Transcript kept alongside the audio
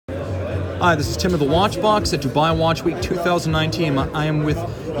Hi, this is Tim of the Watchbox at Dubai Watch Week 2019. I am with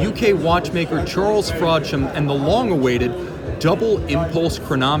UK watchmaker Charles Frodsham and the long-awaited double impulse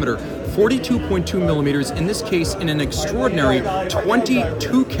chronometer, 42.2 millimeters, in this case in an extraordinary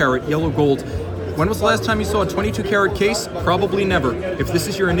 22 karat yellow gold. When was the last time you saw a 22 karat case? Probably never. If this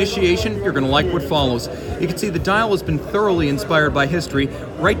is your initiation, you're going to like what follows. You can see the dial has been thoroughly inspired by history,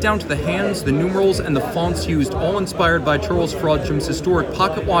 right down to the hands, the numerals, and the fonts used, all inspired by Charles Frodsham's historic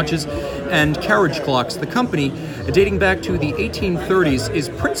pocket watches and carriage clocks. The company, dating back to the 1830s, is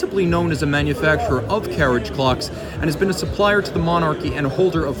principally known as a manufacturer of carriage clocks and has been a supplier to the monarchy and a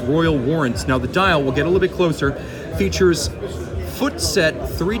holder of royal warrants. Now the dial, we'll get a little bit closer, features foot-set,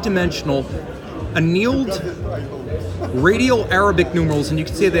 three-dimensional, annealed radial Arabic numerals, and you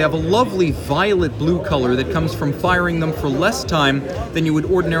can see they have a lovely violet blue color that comes from firing them for less time than you would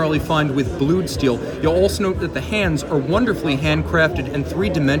ordinarily find with blued steel. You'll also note that the hands are wonderfully handcrafted and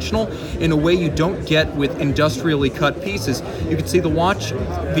three-dimensional in a way you don't get with industrially cut pieces. You can see the watch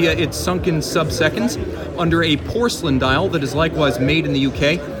via its sunken sub-seconds under a porcelain dial that is likewise made in the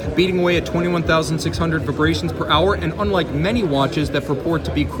UK, beating away at 21,600 vibrations per hour, and unlike many watches that purport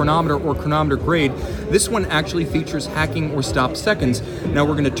to be chronometer or chronometer grade, this one actually features hacking or stop seconds. Now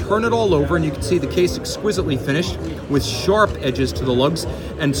we're going to turn it all over, and you can see the case exquisitely finished with sharp edges to the lugs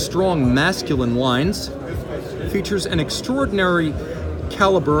and strong masculine lines. Features an extraordinary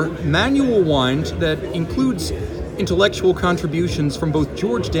caliber manual wind that includes intellectual contributions from both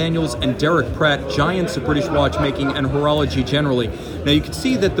George Daniels and Derek Pratt, giants of British watchmaking and horology generally. Now you can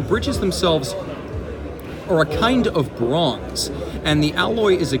see that the bridges themselves are a kind of bronze, and the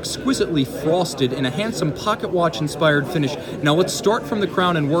alloy is exquisitely frosted in a handsome pocket watch inspired finish. Now let's start from the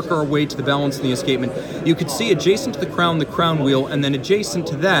crown and work our way to the balance and the escapement. You can see adjacent to the crown wheel, and then adjacent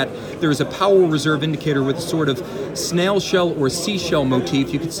to that there is a power reserve indicator with a sort of snail shell or seashell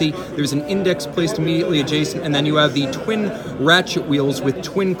motif. You can see there's an index placed immediately adjacent, and then you have the twin ratchet wheels with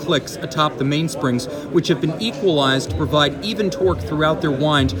twin clicks atop the mainsprings, which have been equalized to provide even torque throughout their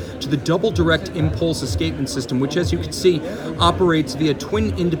wind to the double direct impulse escapement system, which, as you can see, operates via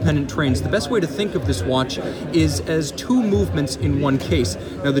twin independent trains. The best way to think of this watch is as two movements in one case.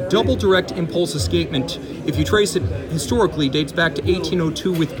 Now the double direct impulse escapement, if you trace it historically, dates back to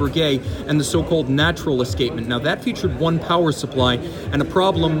 1802 with Breguet and the so-called natural escapement. Now that featured one power supply and a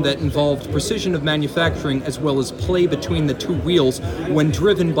problem that involved precision of manufacturing as well as play between the two wheels when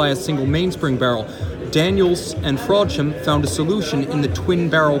driven by a single mainspring barrel. Daniels and Frodsham found a solution in the twin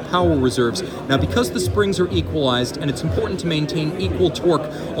barrel power reserves. Now because the springs are equalized and it's important to maintain equal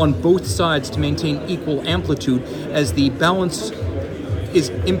torque on both sides to maintain equal amplitude, as the balance is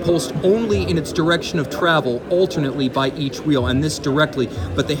impulsed only in its direction of travel alternately by each wheel, and this directly,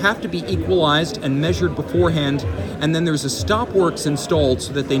 but they have to be equalized and measured beforehand, and then there's a stop works installed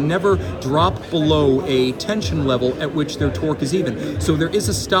so that they never drop below a tension level at which their torque is even. So there is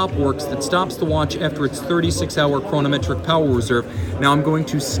a stop works that stops the watch after its 36-hour chronometric power reserve. Now I'm going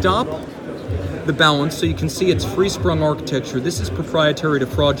to stop the balance so you can see its free-sprung architecture. This is proprietary to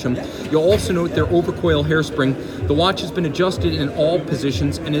Frodsham. You'll also note their overcoil hairspring. The watch has been adjusted in all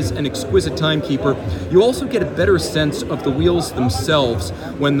positions and is an exquisite timekeeper. You also get a better sense of the wheels themselves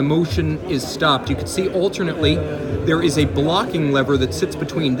when the motion is stopped. You can see alternately there is a blocking lever that sits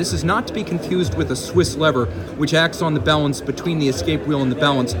between. This is not to be confused with a Swiss lever, which acts on the balance between the escape wheel and the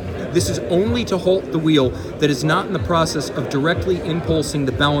balance. This is only to halt the wheel that is not in the process of directly impulsing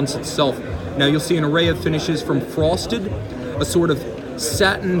the balance itself. Now you'll see an array of finishes from frosted, a sort of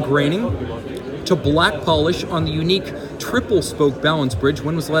satin graining, to black polish on the unique triple spoke balance bridge.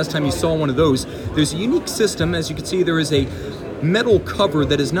 When was the last time you saw one of those? There's a unique system. As you can see, there is a metal cover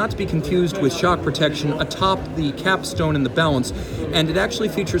that is not to be confused with shock protection atop the capstone and the balance, and it actually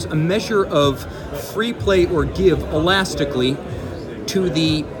features a measure of free play or give elastically to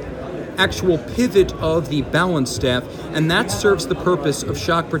the actual pivot of the balance staff, and that serves the purpose of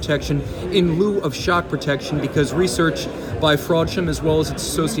shock protection in lieu of shock protection, because research by Frodsham as well as its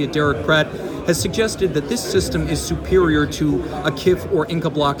associate Derek Pratt has suggested that this system is superior to a KIF or Inca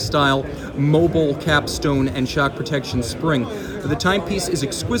block style mobile capstone and shock protection spring. The timepiece is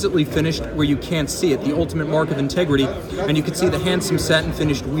exquisitely finished where you can't see it, the ultimate mark of integrity, and you can see the handsome satin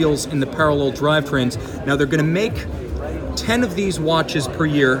finished wheels in the parallel drivetrains. Now they're going to make 10 of these watches per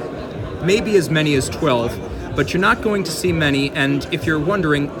year, maybe as many as 12, but you're not going to see many, and if you're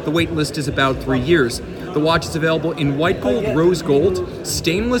wondering, the wait list is about 3 years. The watch is available in white gold, rose gold,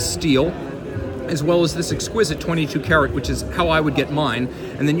 stainless steel, as well as this exquisite 22 karat, which is how I would get mine.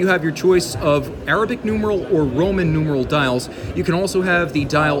 And then you have your choice of Arabic numeral or Roman numeral dials. You can also have the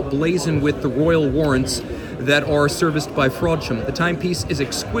dial blazoned with the royal warrants that are serviced by Frodsham. The timepiece is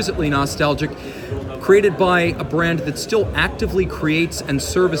exquisitely nostalgic, created by a brand that still actively creates and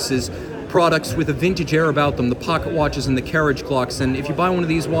services products with a vintage air about them, the pocket watches and the carriage clocks. And if you buy one of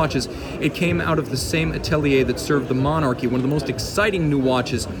these watches, it came out of the same atelier that served the monarchy, one of the most exciting new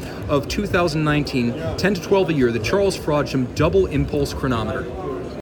watches of 2019, 10 to 12 a year, the Charles Frodsham double impulse chronometer.